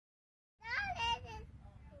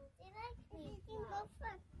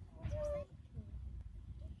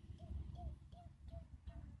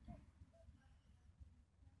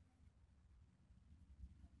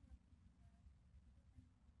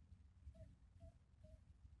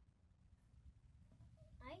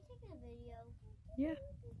I take a video. Yeah.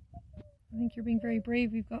 I think you're being very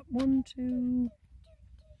brave. We've got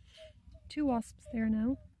two wasps there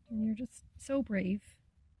now, and you're just so brave.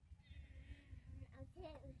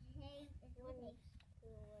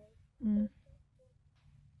 Mm.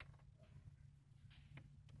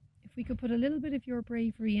 If we could put a little bit of your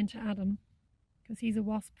bravery into Adam, because he's a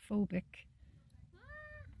wasp phobic,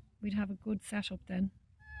 we'd have a good setup then.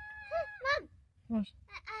 Mom! What?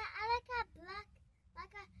 I like a black,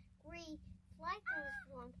 like a grey fly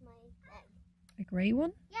that was on my leg. A grey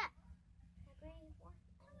one? Yeah. A grey one.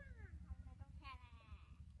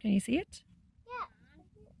 Can you see it? Yeah.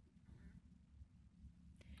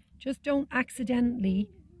 Just don't accidentally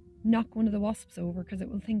knock one of the wasps over, because it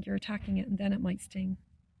will think you're attacking it and then it might sting.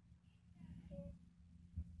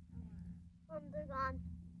 They're gone.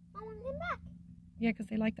 I want them back. Yeah, because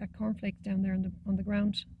they like that cornflakes down there on the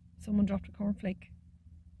ground. Someone dropped a cornflake.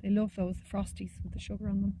 They love those, the Frosties with the sugar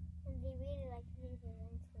on them. And they really like pink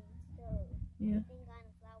and so yeah. I think I'm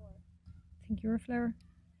a flower. Think you're a flower?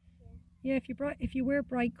 Yeah. Yeah, if you wear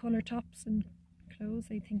bright colour tops and clothes,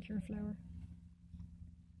 they think you're a flower.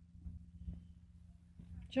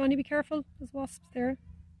 Johnny, be careful. There's wasps there.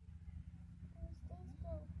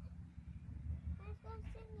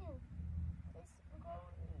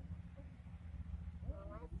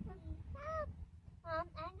 Mom,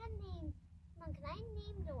 can I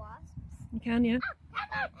name the wasps? You can, yeah.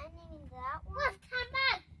 I'm naming that one. Look, come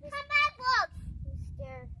back! Come back, look!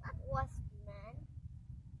 Mr. Wasp Man.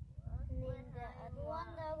 Name the other one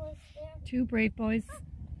that was there. Two brave boys.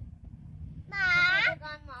 Mom!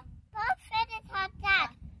 Both feathers have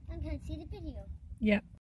that. I'm going to see the video. Yeah.